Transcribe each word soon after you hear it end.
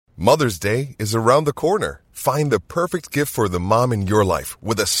Mother's Day is around the corner. Find the perfect gift for the mom in your life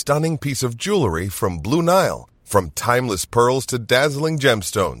with a stunning piece of jewelry from Blue Nile. From timeless pearls to dazzling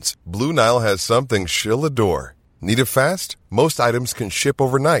gemstones, Blue Nile has something she'll adore. Need it fast? Most items can ship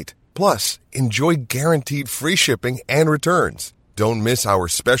overnight. Plus, enjoy guaranteed free shipping and returns. Don't miss our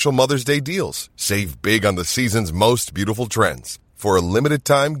special Mother's Day deals. Save big on the season's most beautiful trends. For a limited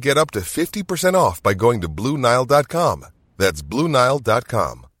time, get up to 50% off by going to BlueNile.com. That's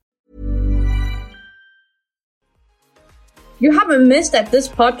BlueNile.com. You haven't missed that this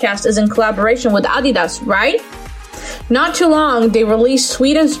podcast is in collaboration with Adidas, right? Not too long, they released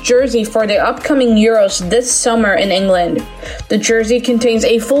Sweden's jersey for the upcoming Euros this summer in England. The jersey contains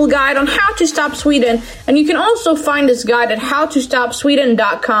a full guide on how to stop Sweden, and you can also find this guide at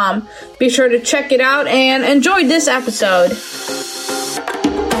howtostopsweden.com. Be sure to check it out and enjoy this episode.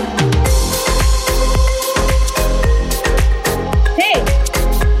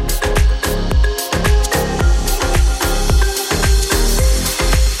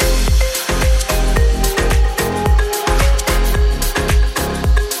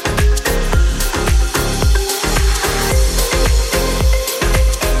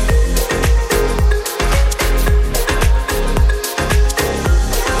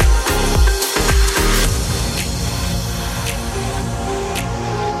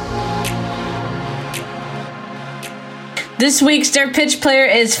 This week's Their Pitch player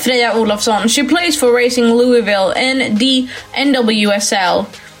is Freja Olofsson. She plays for Racing Louisville in the NWSL.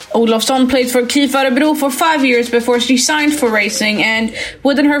 Olofsson played for KIF Örebro for 5 years before she signed for Racing, and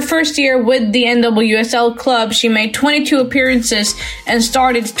within her first year with the NWSL club, she made 22 appearances and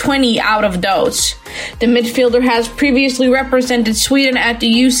started 20 out of those. The midfielder has previously represented Sweden at the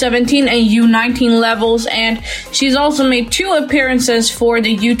U17 and U19 levels, and she's also made 2 appearances for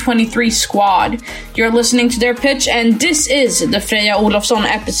the U23 squad. You're listening to Their Pitch, and this is the Freja Olofsson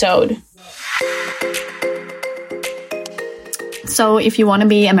episode. So if you want to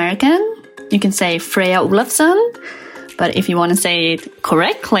be American, you can say Freja Olofsson. But if you want to say it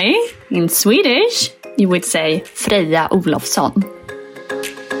correctly in Swedish, you would say Freja Olofsson.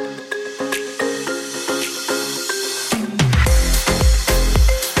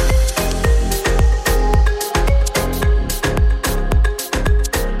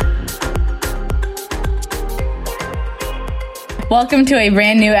 Welcome to a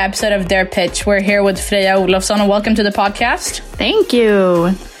brand new episode of Their Pitch. We're here with Freja Olofsson, and welcome to the podcast. Thank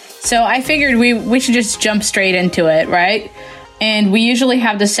you. So I figured we should just jump straight into it, right? And we usually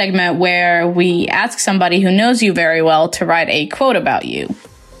have this segment where we ask somebody who knows you very well to write a quote about you.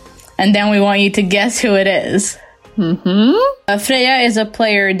 And then we want you to guess who it is. Freja is a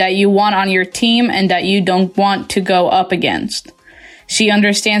player that you want on your team and that you don't want to go up against. She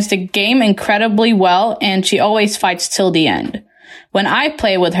understands the game incredibly well, and she always fights till the end. When I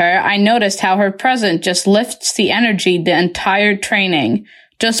play with her, I noticed how her presence just lifts the energy the entire training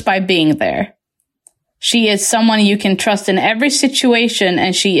just by being there. She is someone you can trust in every situation,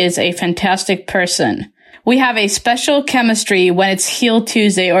 and she is a fantastic person. We have a special chemistry when it's Heel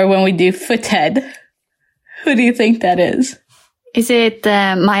Tuesday or when we do Foothead. Who do you think that is? Is it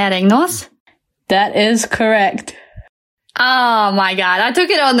Maja Regnås? That is correct. Oh my god, I took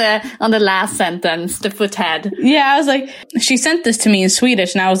it on the last sentence, the Foothead. Yeah, I was like, she sent this to me in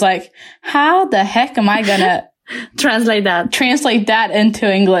Swedish, and I was like, how the heck am I gonna translate that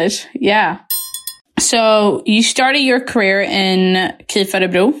into English? Yeah. So you started your career in KIF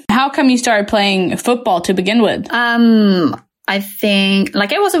Örebro. How come you started playing football to begin with? I think,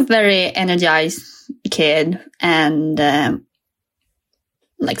 I was a very energized kid, and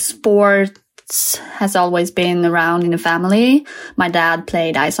sports has always been around in the family. My dad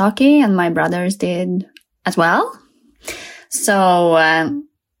played ice hockey and my brothers did as well. So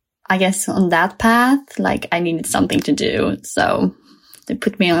I guess on that path, I needed something to do. So they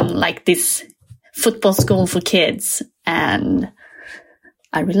put me on this football school for kids, and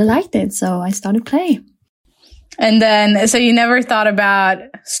I really liked it. So I started playing. And then, so you never thought about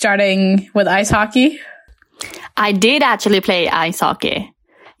starting with ice hockey? I did actually play ice hockey.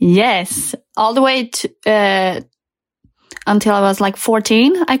 Yes, all the way to, until I was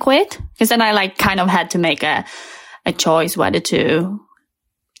 14, I quit. Because then I kind of had to make a choice whether to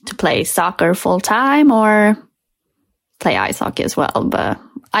play soccer full time or play ice hockey as well. But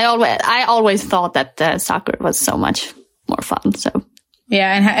I always thought that soccer was so much more fun. So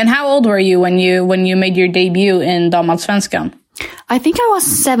yeah, and how old were you when you made your debut in Damallsvenskan? I think I was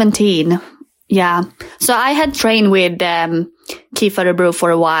 17. Yeah. So I had trained with KIF Örebro for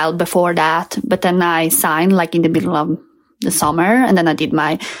a while before that, but then I signed in the middle of the summer, and then I did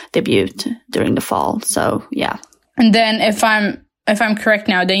my debut during the fall. So yeah. And then if I'm if I'm correct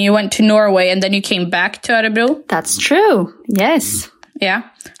now, then you went to Norway and then you came back to Örebro? That's true. Yes. Yeah.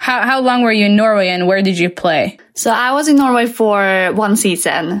 How long were you in Norway and where did you play? So I was in Norway for 1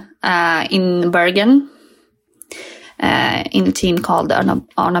 season in Bergen in a team called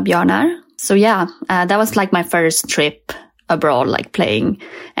Arna Björnar. So yeah, that was like my first trip abroad, like playing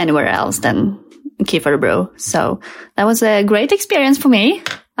anywhere else than KIF Örebro. So that was a great experience for me.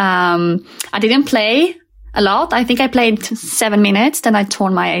 I didn't play a lot. I think I played 7 minutes, then I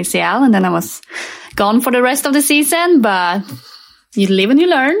torn my ACL and then I was gone for the rest of the season, but you live and you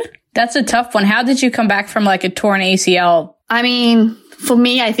learn. That's a tough one. How did you come back from like a torn ACL? I mean, for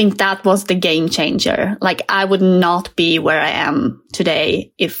me, I think that was the game changer. Like I would not be where I am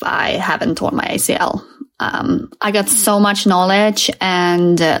today if I haven't torn my ACL. I got so much knowledge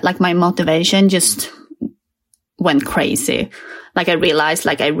and like my motivation just went crazy. Like I realized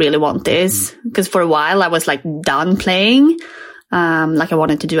like I really want this because for a while I was like done playing. Like I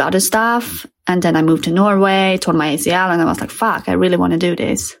wanted to do other stuff. And then I moved to Norway, torn my ACL and I was like, fuck, I really want to do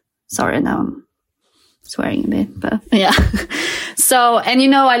this. Sorry, now I'm swearing a bit, but yeah. So, and you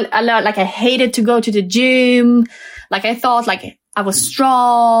know, I learned like I hated to go to the gym. Like I thought like I was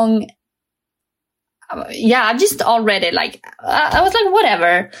strong. Yeah, I just already like, I was like,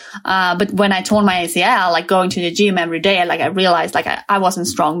 whatever. But when I torn my ACL, like going to the gym every day, like I realized like I wasn't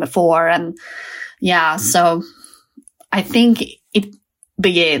strong before. And yeah, so I think it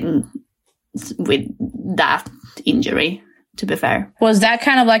began with that injury, to be fair. Was that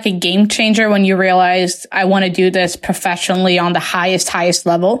kind of like a game changer when you realized I want to do this professionally on the highest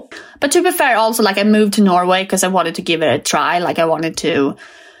level? But to be fair, also like I moved to Norway because I wanted to give it a try. Like I wanted to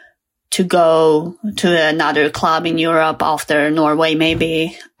go to another club in Europe after Norway,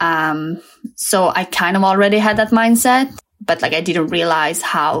 maybe. So I kind of already had that mindset, but like I didn't realize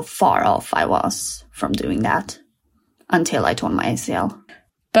how far off I was from doing that until I torn my ACL.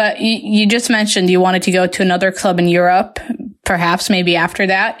 But you just mentioned you wanted to go to another club in Europe, perhaps maybe after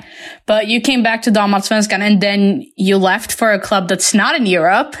that. But you came back to Damallsvenskan and then you left for a club that's not in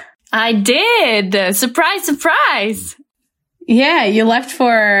Europe. I did. Surprise, surprise. Yeah, you left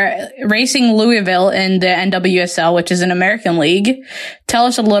for Racing Louisville in the NWSL, which is an American league. Tell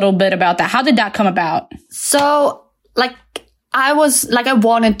us a little bit about that. How did that come about? So, like, I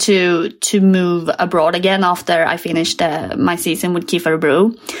wanted to move abroad again after I finished my season with KIF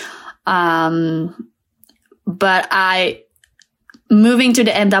Örebro. But moving to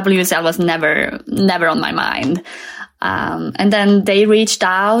the NWSL was never on my mind. And then they reached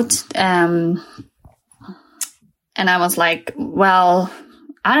out, and I was like, well,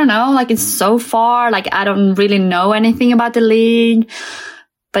 I don't know, like it's so far, like I don't really know anything about the league,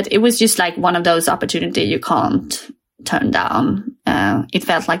 but it was just like one of those opportunities you can't turn down. It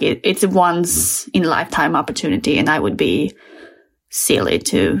felt like it's a once in a lifetime opportunity and I would be silly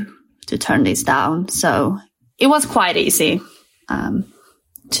to turn this down. So it was quite easy,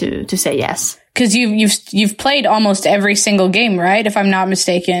 to say yes. Cause you've played almost every single game, right? If I'm not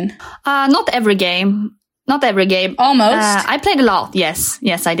mistaken. Not every game. Not every game. Almost. I played a lot. Yes,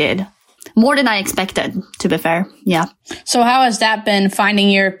 I did. More than I expected, to be fair. Yeah. So how has that been, finding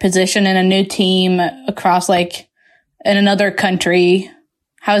your position in a new team across like in another country?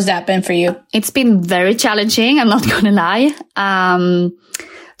 How has that been for you? It's been very challenging. I'm not going to lie.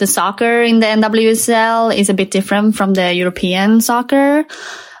 The soccer in the NWSL is a bit different from the European soccer.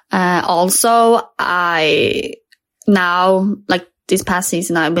 Also, this past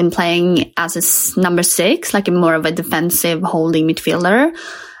season, I've been playing as a number 6, like more of a defensive holding midfielder.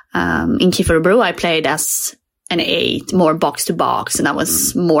 In KIF Örebro, I played as an 8, more box to box, and I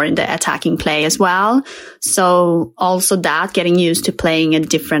was more in the attacking play as well. So also that, getting used to playing a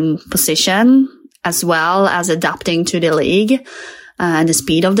different position as well as adapting to the league and the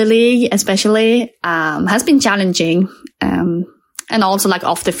speed of the league, especially, has been challenging. And also like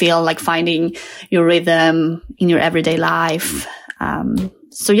off the field, like finding your rhythm in your everyday life.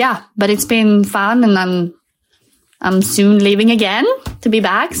 So yeah, but it's been fun and I'm soon leaving again to be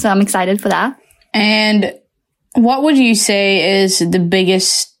back. So I'm excited for that. And what would you say is the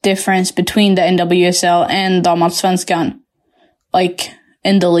biggest difference between the NWSL and Damallsvenskan, like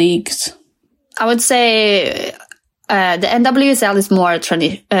in the leagues? I would say the NWSL is more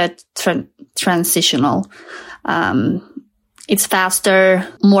transitional. It's faster,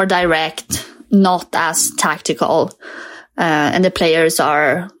 more direct, not as tactical. And the players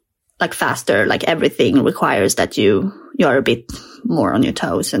are like faster, like everything requires that you are a bit more on your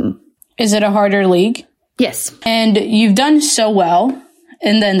toes. And is it a harder league? Yes. And you've done so well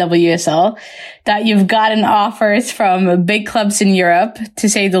in the NWSL that you've gotten offers from big clubs in Europe, to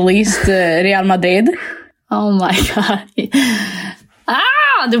say the least, Real Madrid. Oh my God.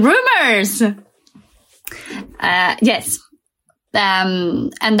 The rumors. Yes.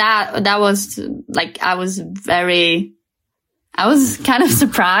 And that was like, I was kind of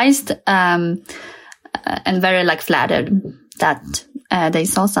surprised, and very like flattered that, they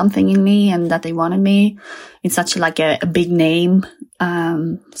saw something in me and that they wanted me. It's such like a big name.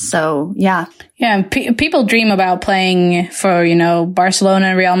 So yeah. Yeah. People dream about playing for, Barcelona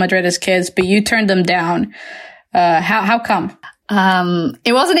and Real Madrid as kids, but you turned them down. How come?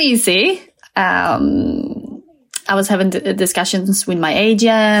 It wasn't easy. I was having discussions with my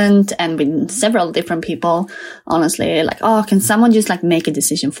agent and with several different people, honestly, like, oh, can someone just like make a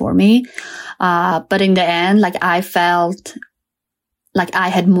decision for me? But in the end, like I felt like I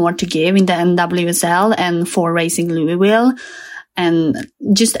had more to give in the NWSL and for Racing Louisville. And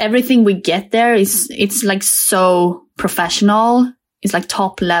just everything we get there it's like so professional. It's like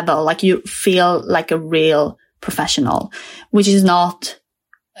top level. Like you feel like a real professional, which is not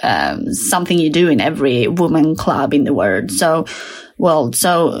something you do in every women club in the world. So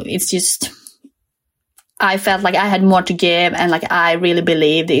it's just, I felt like I had more to give, and like I really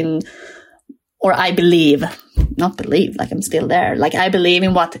believed in, or I believe, not believe, like I'm still there. Like I believe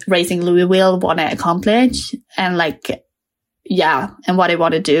in what Racing Louisville want to accomplish, and like, yeah, and what I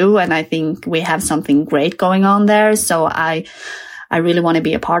want to do. And I think we have something great going on there. So I really want to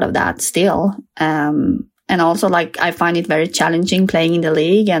be a part of that still. And also, like, I find it very challenging playing in the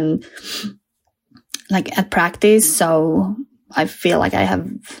league and, like, at practice. So I feel like I have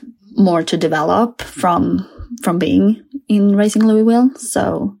more to develop from being in Racing Louisville.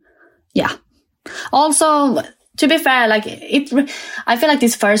 So, yeah. Also, to be fair, like, I feel like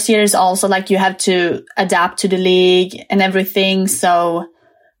this first year is also, like, you have to adapt to the league and everything. So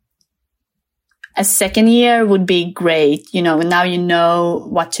a second year would be great, and now you know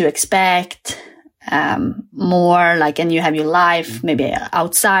what to expect. More like, and you have your life maybe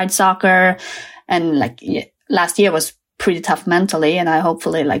outside soccer, and like last year was pretty tough mentally, and I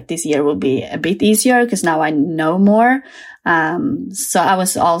hopefully like this year will be a bit easier because now I know more. So I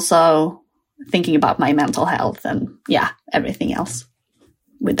was also thinking about my mental health and everything else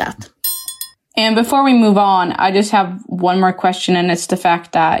with that. And before we move on, I just have one more question, and it's the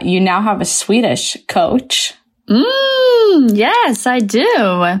fact that you now have a Swedish coach. Yes, I do.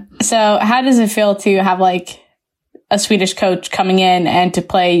 So how does it feel to have like a Swedish coach coming in and to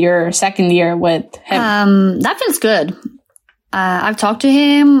play your second year with him? That feels good. I've talked to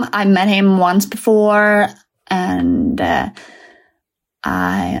him. I met him once before, and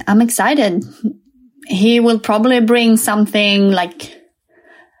I'm excited. He will probably bring something like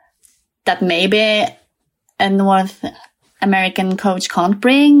that maybe a North American coach can't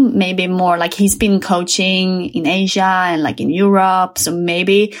bring. Maybe more like he's been coaching in Asia and like in Europe. So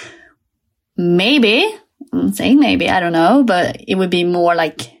maybe, I'm saying maybe, I don't know, but it would be more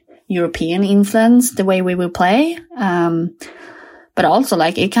like European influence, the way we will play. But also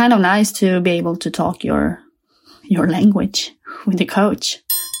like it's kind of nice to be able to talk your language with the coach.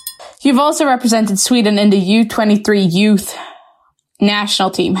 You've also represented Sweden in the U23 youth national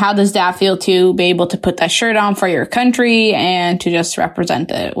team. How does that feel to be able to put that shirt on for your country and to just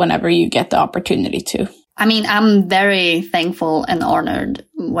represent it whenever you get the opportunity to? I mean, I'm very thankful and honored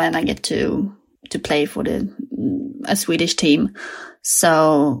when I get to play for a Swedish team.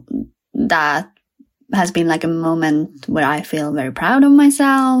 So that has been like a moment where I feel very proud of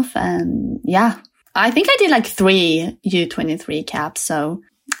myself. And I think I did like 3 U23 caps. So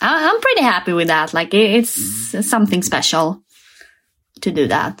I'm pretty happy with that. Like it's something special to do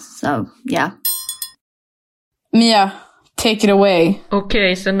that. So, yeah. Mia, take it away.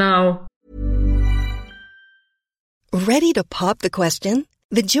 Okay, so now. Ready to pop the question?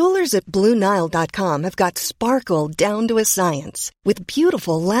 The jewelers at BlueNile.com have got sparkle down to a science with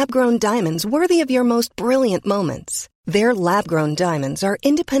beautiful lab-grown diamonds worthy of your most brilliant moments. Their lab-grown diamonds are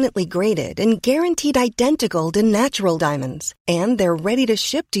independently graded and guaranteed identical to natural diamonds, and they're ready to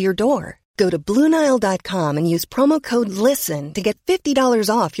ship to your door. Go to BlueNile.com and use promo code LISTEN to get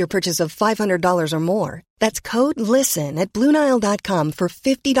 $50 off your purchase of $500 or more. That's code LISTEN at BlueNile.com for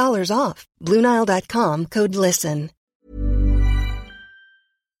 $50 off. BlueNile.com, code LISTEN.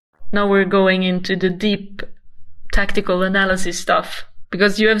 Now we're going into the deep tactical analysis stuff,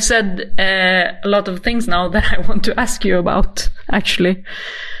 because you have said a lot of things now that I want to ask you about, actually.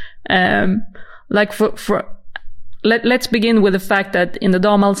 Let's begin with the fact that in the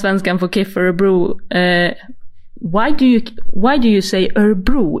Damallsvenskan for KIF Örebro, why do you say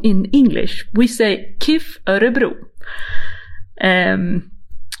Örebro in English? We say KIF Örebro.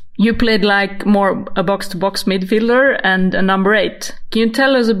 You played like more a box-to-box midfielder and a number 8. Can you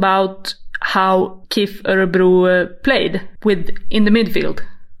tell us about how KIF Örebro played in the midfield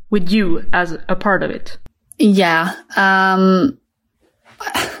with you as a part of it. Yeah.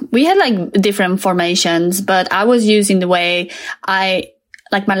 We had like different formations, but I was using the way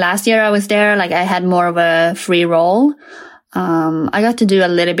like my last year I was there, like I had more of a free role. I got to do a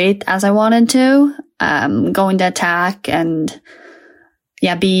little bit as I wanted to, go in the attack and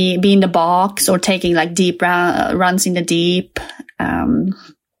be in the box or taking like deep runs in the deep.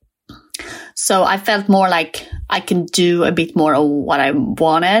 So I felt more like I can do a bit more of what I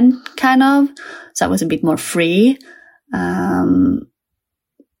wanted, kind of. So I was a bit more free. They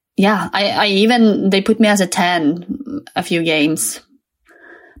put me as a 10 a few games.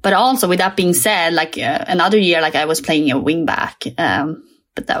 But also with that being said, like another year, like I was playing a wing back.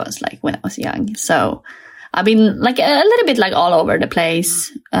 But that was like when I was young. So I've been like a little bit like all over the place.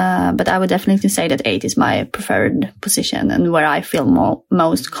 But I would definitely say that 8 is my preferred position and where I feel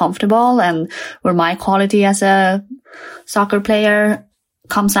most comfortable and where my quality as a soccer player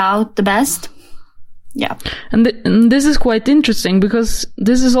comes out the best. Yeah. And this is quite interesting because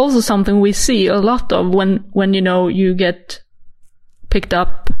this is also something we see a lot of when you know, you get picked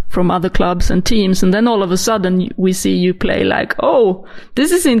up from other clubs and teams, and then all of a sudden we see you play like, oh,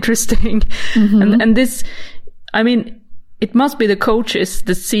 this is interesting. Mm-hmm. And this, I mean, it must be the coaches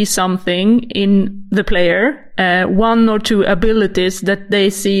that see something in the player, 1 or 2 abilities that they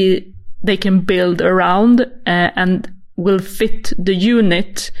see they can build around, and will fit the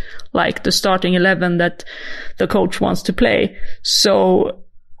unit, like the starting 11 that the coach wants to play. So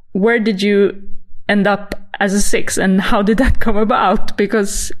where did you end up as a 6 and how did that come about?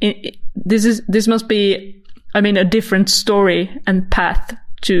 Because this must be, I mean, a different story and path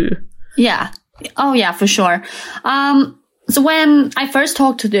to. Yeah. Oh yeah, for sure. So when I first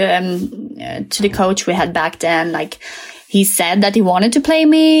talked to the coach we had back then, like he said that he wanted to play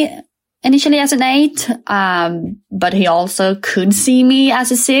me initially as an 8, but he also could see me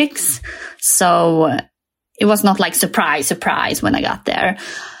as a 6. So it was not like surprise when I got there.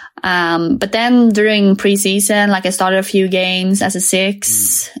 But then during preseason, like I started a few games as a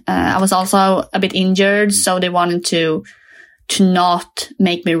 6. I was also a bit injured, so they wanted to not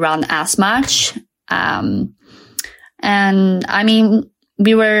make me run as much. And I mean,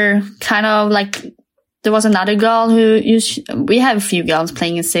 we were kind of like, there was another girl we have a few girls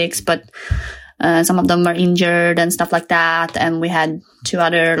playing in 6, but some of them were injured and stuff like that. And we had 2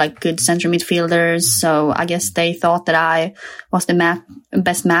 other like good central midfielders. So I guess they thought that I was the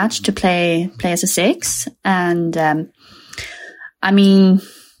best match to play as a 6. And, I mean,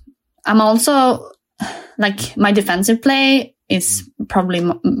 I'm also like my defensive play is probably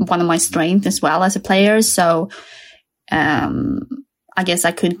one of my strengths as well as a player. So, I guess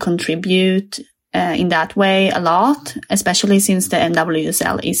I could contribute in that way a lot, especially since the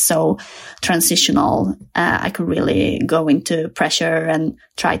NWSL is so transitional. I could really go into pressure and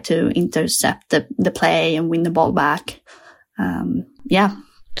try to intercept the play and win the ball back. Yeah.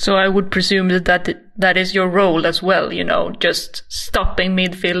 So I would presume that is your role as well, you know, just stopping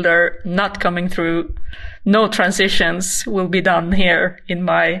midfielder, not coming through, no transitions will be done here in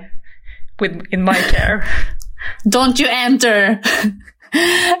my care. Don't you enter.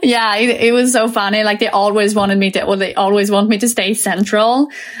 Yeah, it was so funny. Like they always want me to stay central.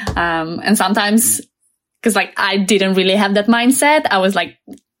 And sometimes, cause like I didn't really have that mindset. I was like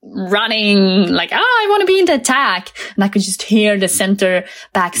running like, I want to be in the attack. And I could just hear the center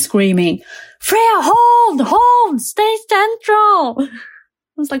back screaming, Freja, hold, stay central. I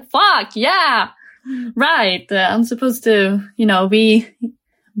was like, fuck, yeah, right. I'm supposed to, you know, be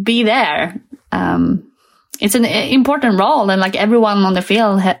there. It's an important role, and like everyone on the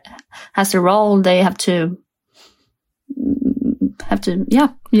field has a role. They have to, yeah.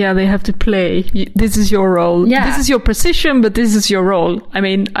 Yeah, they have to play. This is your role. Yeah. This is your position, but this is your role. I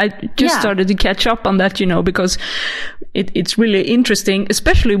mean, I just started to catch up on that, you know, because it's really interesting,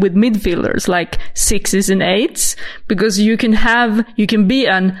 especially with midfielders like 6s and 8s, because you can be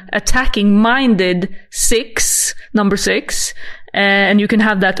an attacking minded number 6, and you can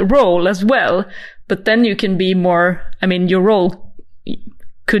have that role as well. But then you can be more, I mean, your role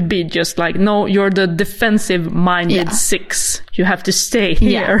could be just like, no, you're the defensive-minded 6. You have to stay here.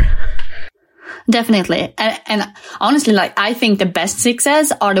 Yeah. Definitely. And honestly, like, I think the best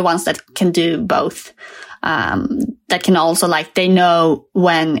 6s are the ones that can do both. That can also, like, they know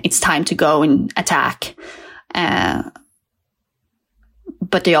when it's time to go and attack. But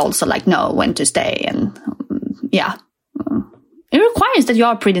they also, like, know when to stay. And, yeah. it requires that you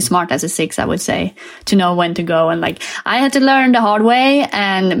are pretty smart as a 6, I would say, to know when to go. And like, I had to learn the hard way.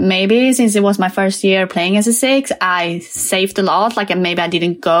 And maybe since it was my first year playing as a 6, I saved a lot. Like, and maybe I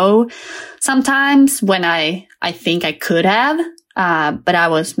didn't go sometimes when I think I could have. But I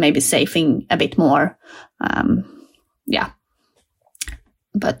was maybe saving a bit more. Yeah.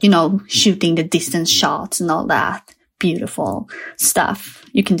 But, you know, shooting the distance shots and all that beautiful stuff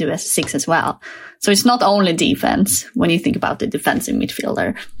you can do as a 6 as well. So it's not only defense when you think about the defensive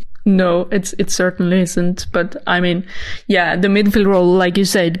midfielder. No, it certainly isn't. But I mean, yeah, the midfield role, like you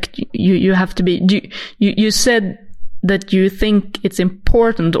said, you have to be. You said that you think it's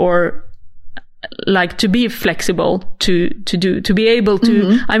important, or like, to be flexible, to be able to.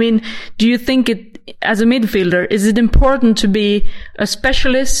 Mm-hmm. I mean, do you think it, as a midfielder, is it important to be a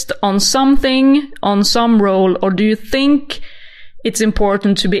specialist on something, on some role, or do you think it's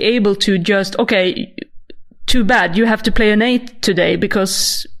important to be able to just, okay, too bad, you have to play an 8 today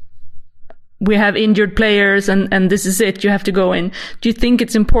because we have injured players and this is it, you have to go in. Do you think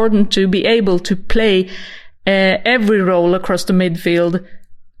it's important to be able to play every role across the midfield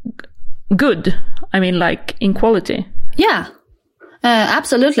good? I mean, like, in quality? Yeah,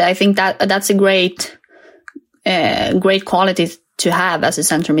 absolutely. I think that's a great quality to have as a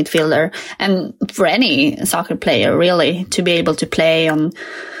center midfielder, and for any soccer player, really, to be able to play on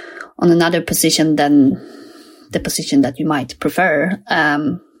another position than the position that you might prefer.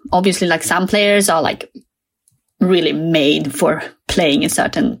 Obviously, like, some players are like really made for playing a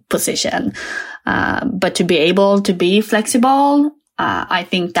certain position, but to be able to be flexible, I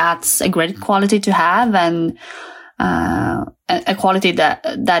think that's a great quality to have, and a quality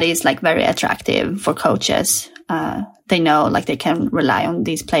that is like very attractive for coaches. They know, like, they can rely on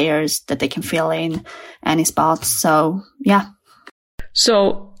these players, that they can fill in any spots. So, yeah.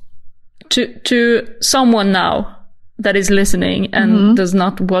 So, to someone now that is listening and mm-hmm. does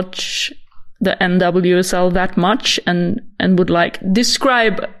not watch the NWSL that much and would like,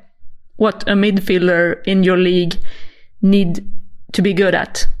 describe what a midfielder in your league need to be good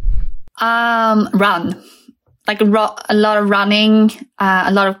at. Run. Like a lot of running,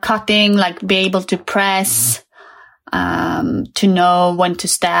 a lot of cutting, like be able to press, to know when to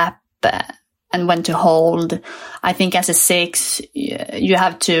step and when to hold. I think as a 6, you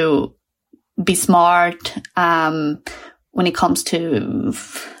have to be smart when it comes to...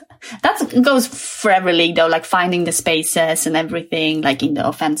 That goes for every league, though, like finding the spaces and everything, like in the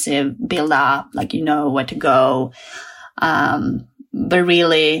offensive build-up, like you know where to go. But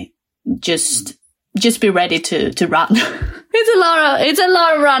really, just be ready to run. It's a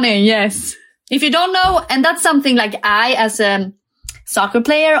lot of running, yes. If you don't know, and that's something like I, as a soccer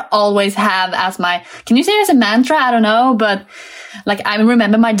player, always have as my, can you say it as a mantra? I don't know, but like, I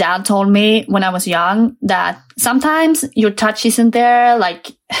remember my dad told me when I was young that sometimes your touch isn't there,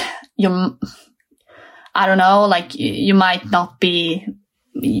 like I don't know, like you might not be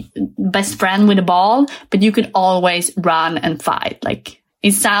best friend with the ball, but you could always run and fight. Like,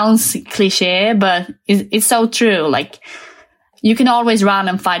 it sounds cliche, but it's so true. Like, you can always run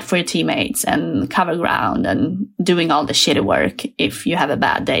and fight for your teammates and cover ground and doing all the shitty work if you have a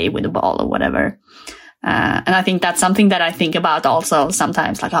bad day with the ball or whatever. And I think that's something that I think about also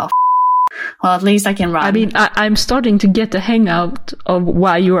sometimes, like, well, at least I can run. I mean, I'm starting to get a hangout of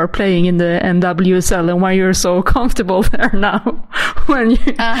why you are playing in the NWSL and why you're so comfortable there now. When you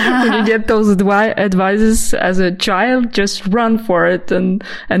get those advices as a child, just run for it and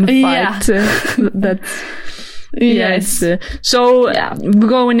fight. Yeah. That's... Yes. So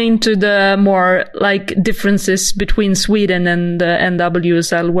going into the more like differences between Sweden and the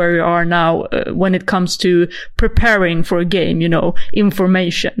NWSL where you are now, when it comes to preparing for a game, you know,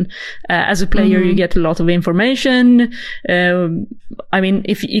 information. As a player, mm-hmm. you get a lot of information. I mean,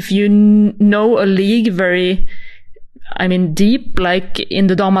 if you know a league very, I mean, deep, like in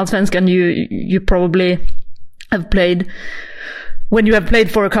the Damallsvenskan, you probably have played. When you have played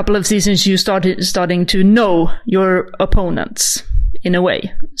for a couple of seasons, you starting to know your opponents in a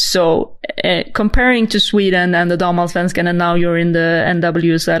way. So comparing to Sweden and the Damallsvenskan, and now you're in the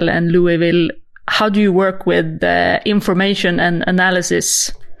NWSL and Louisville, how do you work with information and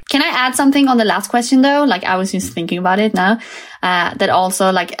analysis? Can I add something on the last question though? Like, I was just thinking about it now. That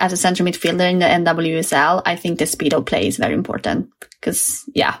also, like, as a center midfielder in the NWSL, I think the speed of play is very important. Because,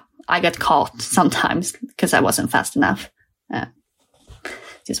 I got caught sometimes because I wasn't fast enough.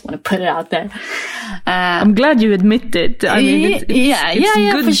 Just want to put it out there. I'm glad you admit it. I mean,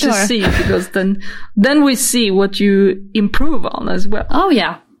 it's good to sure. see, because then we see what you improve on as well. Oh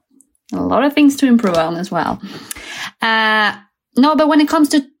yeah, a lot of things to improve on as well. No, but when it comes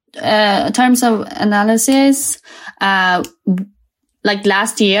to terms of analysis, like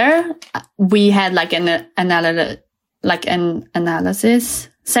last year, we had like an analysis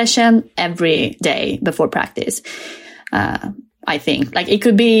session every day before practice. I think like it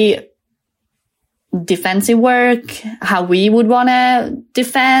could be defensive work, how we would want to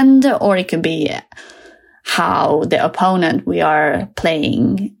defend, or it could be how the opponent we are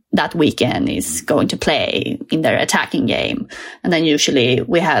playing that weekend is going to play in their attacking game. And then usually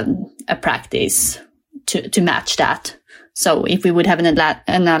we have a practice to match that. So if we would have an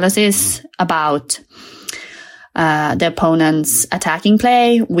analysis about the opponent's attacking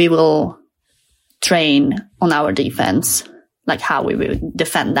play, we will train on our defense, like how we will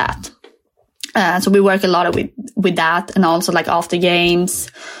defend that. So we work a lot with that. And also like after games,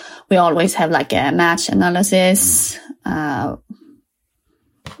 we always have like a match analysis.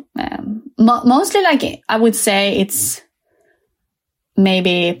 Mostly like I would say it's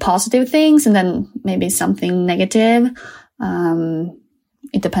maybe positive things and then maybe something negative.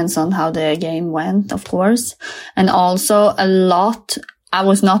 It depends on how the game went, of course. And also a lot, I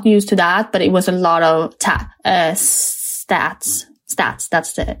was not used to that, but it was a lot of stats.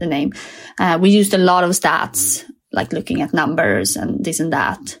 That's the name. We used a lot of stats, like looking at numbers and this and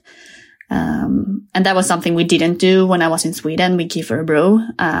that. And that was something we didn't do when I was in Sweden with Kiefer Brew,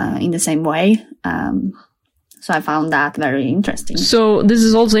 in the same way. So I found that very interesting. So this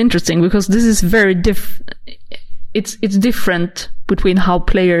is also interesting because this is very it's different between how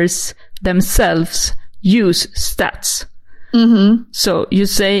players themselves use stats. Mm-hmm. So you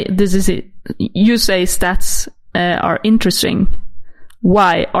say you say stats are interesting.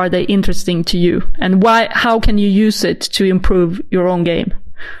 Why are they interesting to you? And how can you use it to improve your own game?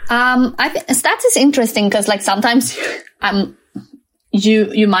 I think stats is interesting because like sometimes,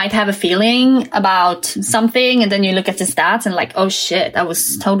 you might have a feeling about something and then you look at the stats and like, oh shit, I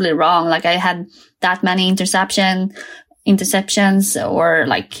was totally wrong. Like I had that many interceptions, or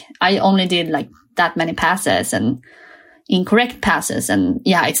like I only did like that many passes and incorrect passes. And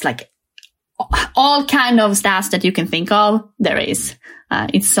yeah, it's like all kind of stats that you can think of. There is,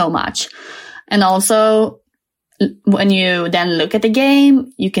 it's so much. And also when you then look at the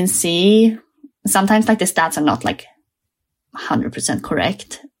game, you can see sometimes like the stats are not like 100%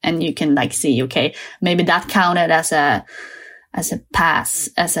 correct. And you can like see, okay, maybe that counted as a pass,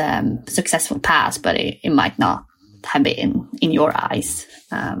 as a successful pass, but it might not have been in your eyes.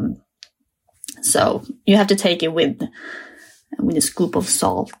 So you have to take it with a scoop of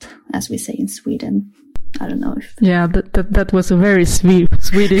salt, as we say in Sweden. I don't know if... Yeah, that was a very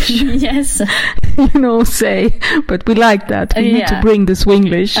Swedish, yes, say, but we like that. We need to bring the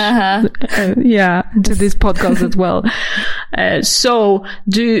Swinglish, to this podcast as well. So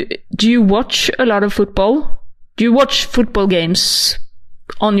do you watch a lot of football? Do you watch football games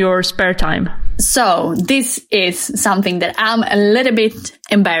on your spare time? So this is something that I'm a little bit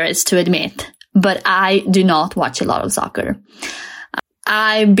embarrassed to admit, but I do not watch a lot of soccer.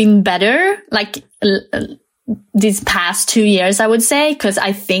 I've been better, like these past 2 years, I would say, because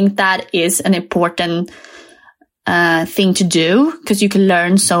I think that is an important thing to do, because you can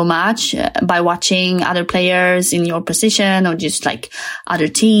learn so much by watching other players in your position or just like other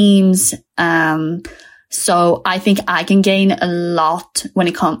teams. So I think I can gain a lot when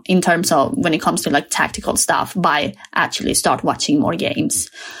it comes to like tactical stuff by actually start watching more games.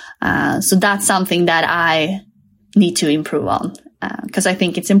 So that's something that I need to improve on, because I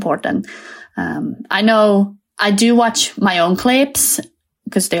think it's important. I know I do watch my own clips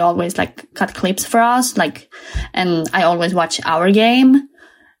because they always like cut clips for us, and I always watch our game,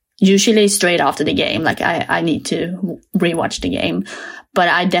 usually straight after the game. Like I need to rewatch the game, but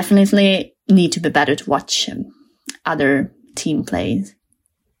I definitely need to be better to watch other team plays,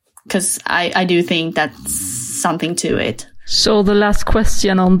 because I do think that's something to it. So the last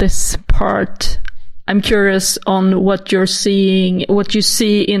question on this part, I'm curious on what you see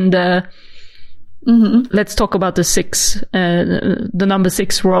in the, let's talk about the number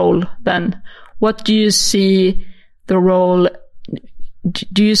 6 role then. What do you see the role,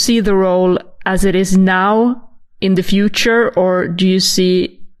 do you see the role as it is now in the future, or do you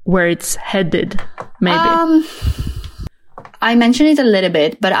see where it's headed, maybe? I mentioned it a little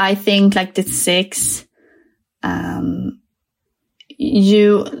bit, but I think like the 6,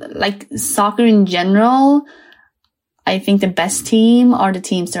 you like soccer in general. I think the best team are the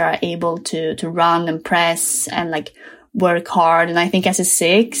teams that are able to run and press and like work hard. And I think as a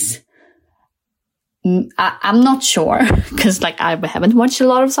 6, I'm not sure, because like I haven't watched a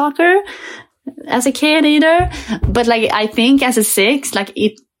lot of soccer as a kid either. But like I think as a 6, like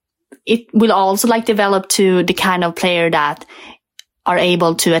it will also like develop to the kind of player that are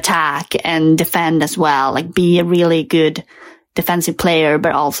able to attack and defend as well, like be a really good defensive player,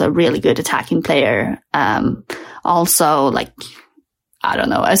 but also a really good attacking player. Also, like, I don't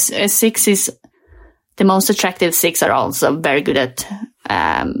know, a six is the most attractive. Six are also very good at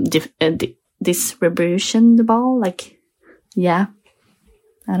distribution the ball. Like, yeah,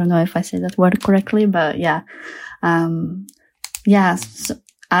 I don't know if I say that word correctly, but yeah, so,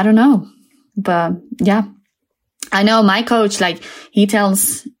 I don't know, but yeah, I know my coach, like, he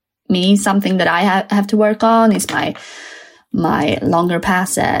tells me something that I have to work on is my longer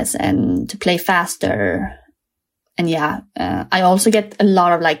passes and to play faster. And yeah, I also get a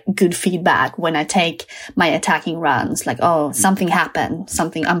lot of like good feedback when I take my attacking runs, like, oh, something happened,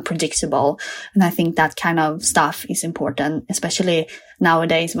 something unpredictable. And I think that kind of stuff is important, especially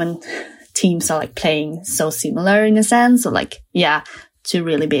nowadays when teams are like playing so similar in a sense. So like, yeah, to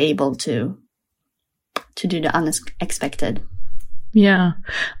really be able to do the unexpected. Yeah.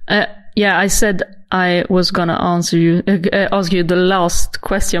 I said I was gonna ask you the last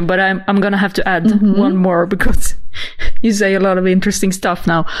question, but I'm gonna have to add one more because you say a lot of interesting stuff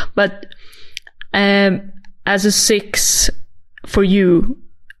now. But as a six for you,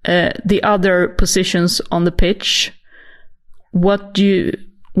 the other positions on the pitch, what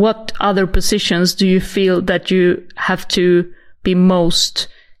other positions do you feel that you have to be most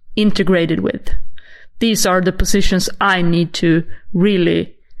integrated with? These are the positions I need to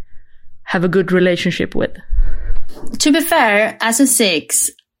really have a good relationship with. To be fair, as a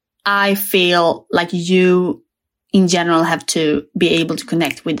six, I feel like you in general have to be able to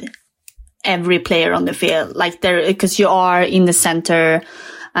connect with every player on the field. Like because you are in the center,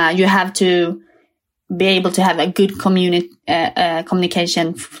 you have to be able to have a good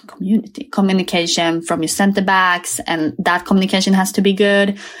communication from your center backs, and that communication has to be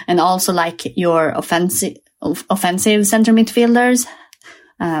good. And also like your offensive center midfielders,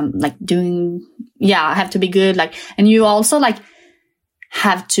 have to be good. Like, and you also like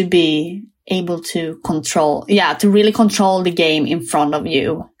have to be able to really control the game in front of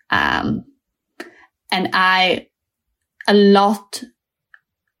you. And a lot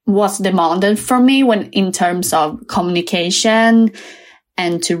was demanded from me in terms of communication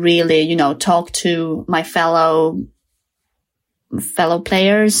and to really, talk to my fellow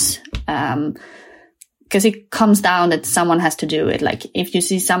players. Because it comes down that someone has to do it. Like if you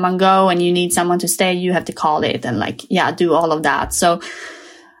see someone go and you need someone to stay, you have to call it and do all of that. So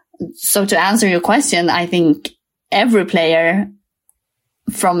to answer your question, I think every player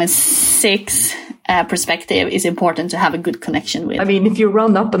from a six perspective is important to have a good connection with. I mean, if you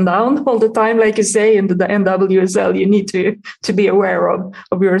run up and down all the time, like you say in the NWSL, you need to be aware of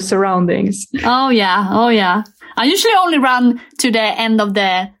your surroundings. Oh yeah. I usually only run to the end of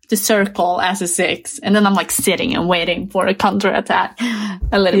the circle as a six, and then I'm like sitting and waiting for a counter attack.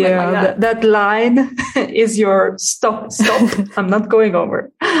 A little bit like that line is your stop. I'm not going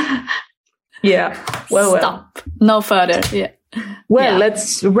over. Yeah. Well. Stop. No further. Yeah. Well,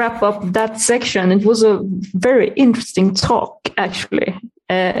 let's wrap up that section. It was a very interesting talk, actually.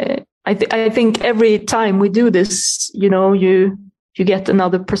 I think every time we do this, you get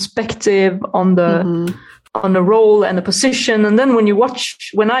another perspective on the on a role and a position. And then when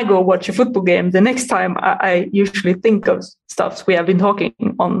I go watch a football game, the next time I usually think of stuff we have been talking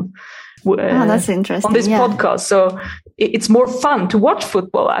on. That's interesting. On this podcast. So it's more fun to watch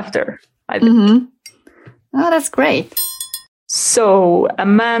football after, I think. Oh, that's great. So,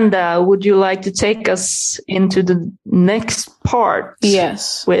 Amanda, would you like to take us into the next part?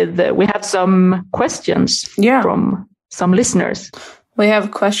 Yes. We have some questions from some listeners. We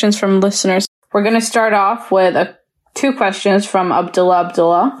have questions from listeners. We're going to start off with 2 questions from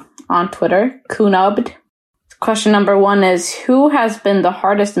Abdullah on Twitter, Kunabd. Question number 1 is, who has been the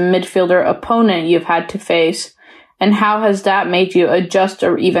hardest midfielder opponent you've had to face, and how has that made you adjust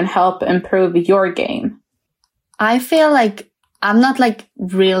or even help improve your game? I feel like I'm not like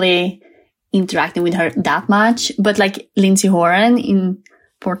really interacting with her that much, but like Lindsay Horan in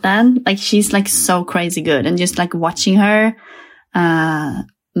Portland, like she's like so crazy good, and just like watching her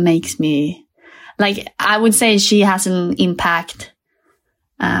makes me like, I would say she has an impact.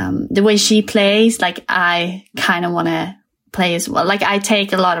 The way she plays, like I kind of want to play as well. Like I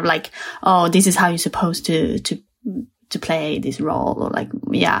take a lot of like, oh, this is how you're supposed to play this role, or like,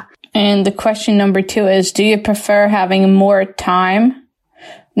 yeah. And the question number 2 is, do you prefer having more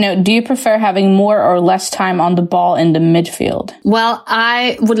or less time on the ball in the midfield? Well,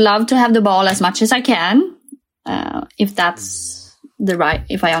 I would love to have the ball as much as I can, if that's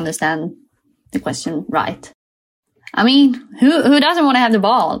if I understand the question right. I mean, who doesn't want to have the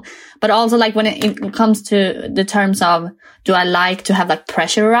ball? But also like when it comes to the terms of, do I like to have like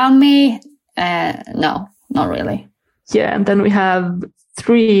pressure around me? No, not really. Yeah, and then we have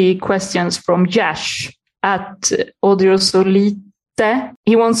 3 questions from Jash at Odriosolite.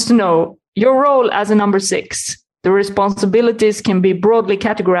 He wants to know, your role as a number 6. The responsibilities can be broadly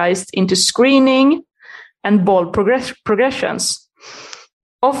categorized into screening and ball progressions.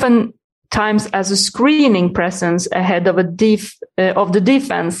 Oftentimes, as a screening presence ahead of of the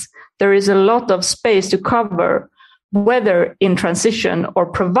defense, there is a lot of space to cover, whether in transition or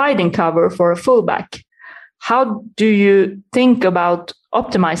providing cover for a fullback. How do you think about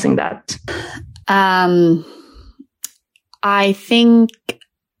optimizing that? I think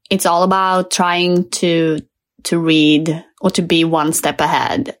it's all about trying to read or to be one step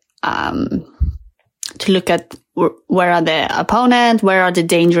ahead, to look at where are the opponent, where are the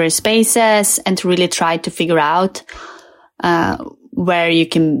dangerous spaces, and to really try to figure out where you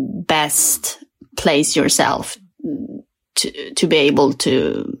can best place yourself to be able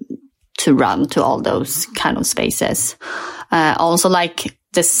to run to all those kind of spaces. Also, like,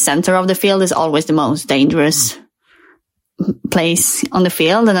 the center of the field is always the most dangerous place on the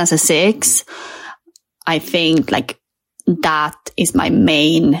field, and as a 6, I think like that is my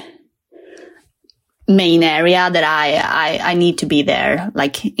main area that I need to be there,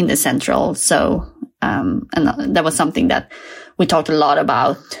 like in the central. So and that was something that we talked a lot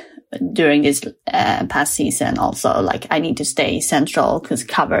about during this past season. Also, like, I need to stay central, because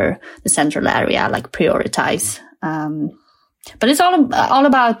cover the central area, like prioritize. But it's all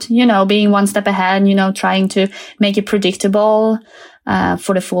about, being one step ahead, trying to make it predictable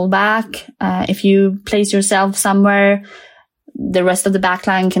for the fullback. If you place yourself somewhere, the rest of the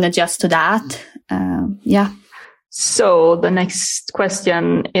backline can adjust to that. Yeah. So the next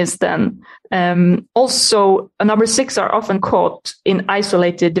question is then, also a number 6 are often caught in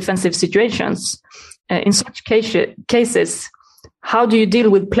isolated defensive situations. In such cases, how do you deal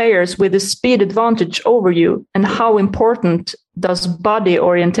with players with a speed advantage over you, and how important does body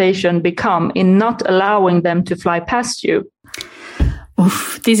orientation become in not allowing them to fly past you?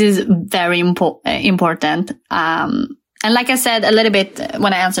 Oof, this is very important. And like I said a little bit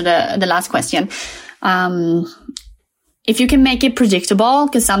when I answered the last question, if you can make it predictable,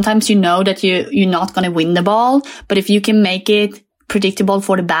 because sometimes that you're not going to win the ball, but if you can make it predictable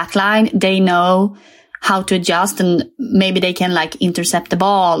for the back line, they know how to adjust, and maybe they can like intercept the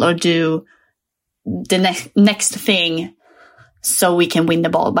ball or do the next thing so we can win the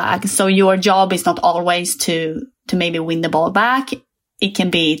ball back. So your job is not always to maybe win the ball back. It can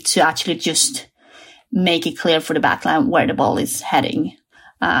be to actually just make it clear for the backline where the ball is heading.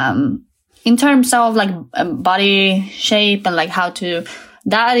 In terms of like body shape and like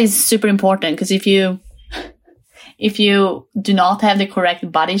that is super important, because if you do not have the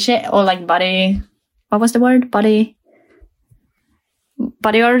correct body shape or like what was the word? Body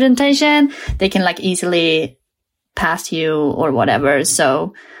orientation, they can like easily pass you or whatever.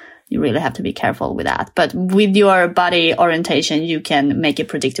 So you really have to be careful with that. But with your body orientation, you can make it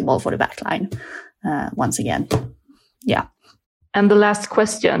predictable for the backline. Once again. Yeah. And the last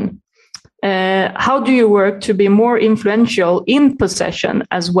question, how do you work to be more influential in possession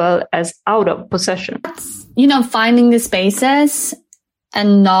as well as out of possession? Finding the spaces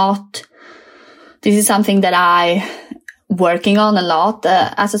and this is something that I working on a lot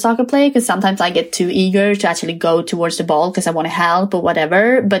as a soccer player, because sometimes I get too eager to actually go towards the ball because I want to help or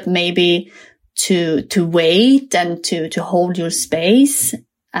whatever, but maybe to wait and to hold your space,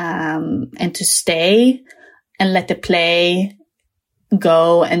 and to stay and let the play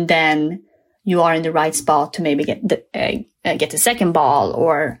go, and then you are in the right spot to maybe get the second ball,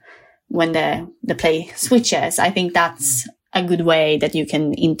 or when the play switches. I think that's a good way that you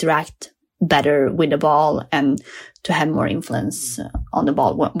can interact better with the ball and to have more influence on the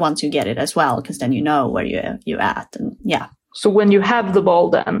ball once you get it as well, because then you know where you're at. And yeah. So when you have the ball,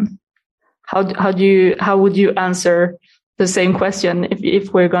 then how would you answer the same question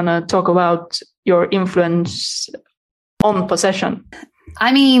if we're gonna talk about your influence on possession?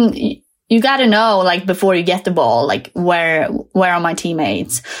 I mean, you got to know, like, before you get the ball, like, where are my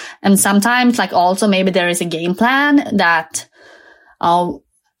teammates? And sometimes, like, also maybe there is a game plan that,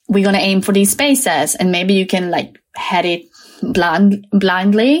 we're going to aim for these spaces, and maybe you can like head it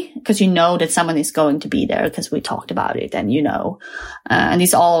blindly because you know that someone is going to be there because we talked about it, and and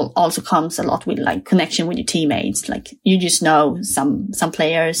this all also comes a lot with like connection with your teammates. Like, you just know some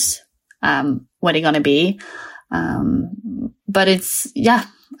players, where they're going to be. But it's,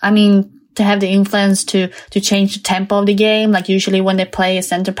 I mean, to have the influence to change the tempo of the game, like usually when they play a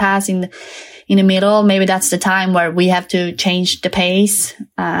center pass in the middle, maybe that's the time where we have to change the pace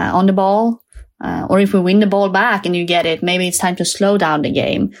on the ball. Or if we win the ball back and you get it, maybe it's time to slow down the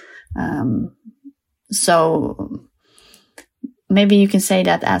game. So maybe you can say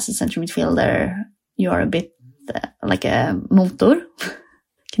that as a central midfielder, you're a bit like a motor.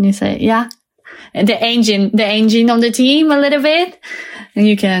 Can you say, yeah? The engine of the team a little bit. And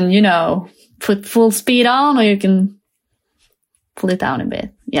you can, put full speed on, or you can pull it down a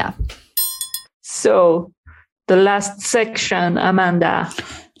bit. Yeah. So, the last section, Amanda.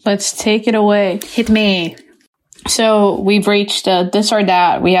 Let's take it away. Hit me. So we've reached this or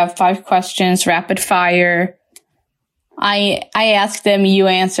that. We have 5 questions, rapid fire. I ask them, you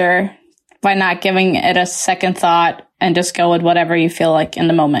answer by not giving it a second thought and just go with whatever you feel like in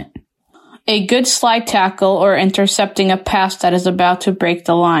the moment. A good slide tackle or intercepting a pass that is about to break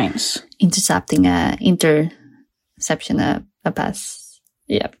the lines. Intercepting interception, a pass.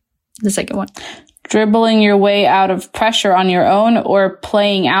 Yep. The second one. Dribbling your way out of pressure on your own or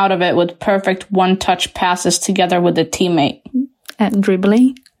playing out of it with perfect one-touch passes together with a teammate. And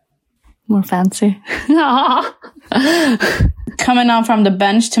dribbling. More fancy. Coming on from the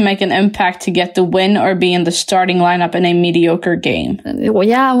bench to make an impact to get the win or be in the starting lineup in a mediocre game. Well,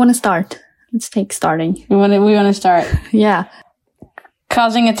 yeah, I want to start. Let's take starting. We want to start. Yeah.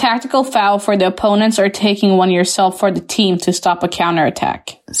 Causing a tactical foul for the opponents or taking one yourself for the team to stop a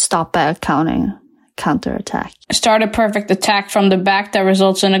counterattack. Stop a counterattack. Start a perfect attack from the back that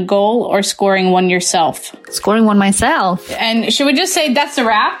results in a goal or scoring one yourself. Scoring one myself. And should we just say that's a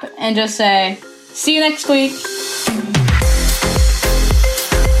wrap and just say, see you next week?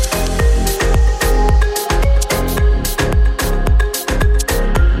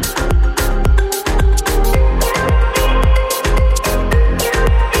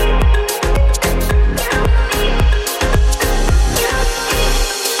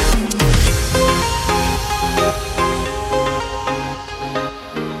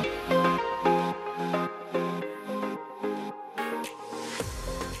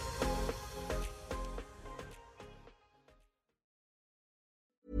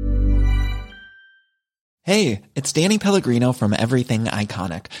 Hey, it's Danny Pellegrino from Everything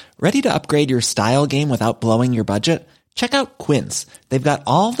Iconic. Ready to upgrade your style game without blowing your budget? Check out Quince. They've got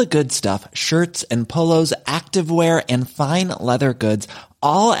all the good stuff, shirts and polos, activewear, and fine leather goods,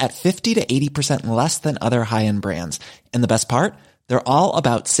 all at 50 to 80% less than other high-end brands. And the best part? They're all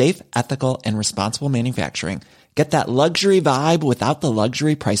about safe, ethical, and responsible manufacturing. Get that luxury vibe without the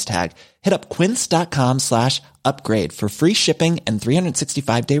luxury price tag. Hit up quince.com/upgrade for free shipping and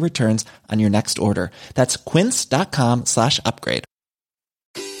 365-day returns on your next order. That's quince.com/upgrade.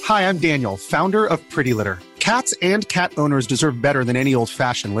 Hi, I'm Daniel, founder of Pretty Litter. Cats and cat owners deserve better than any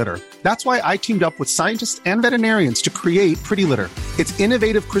old-fashioned litter. That's why I teamed up with scientists and veterinarians to create Pretty Litter. Its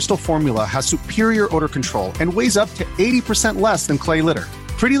innovative crystal formula has superior odor control and weighs up to 80% less than clay litter.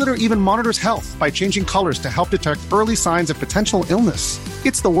 Pretty Litter even monitors health by changing colors to help detect early signs of potential illness.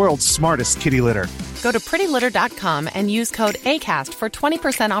 It's the world's smartest kitty litter. Go to prettylitter.com and use code ACAST for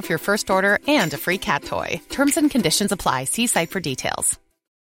 20% off your first order and a free cat toy. Terms and conditions apply. See site for details.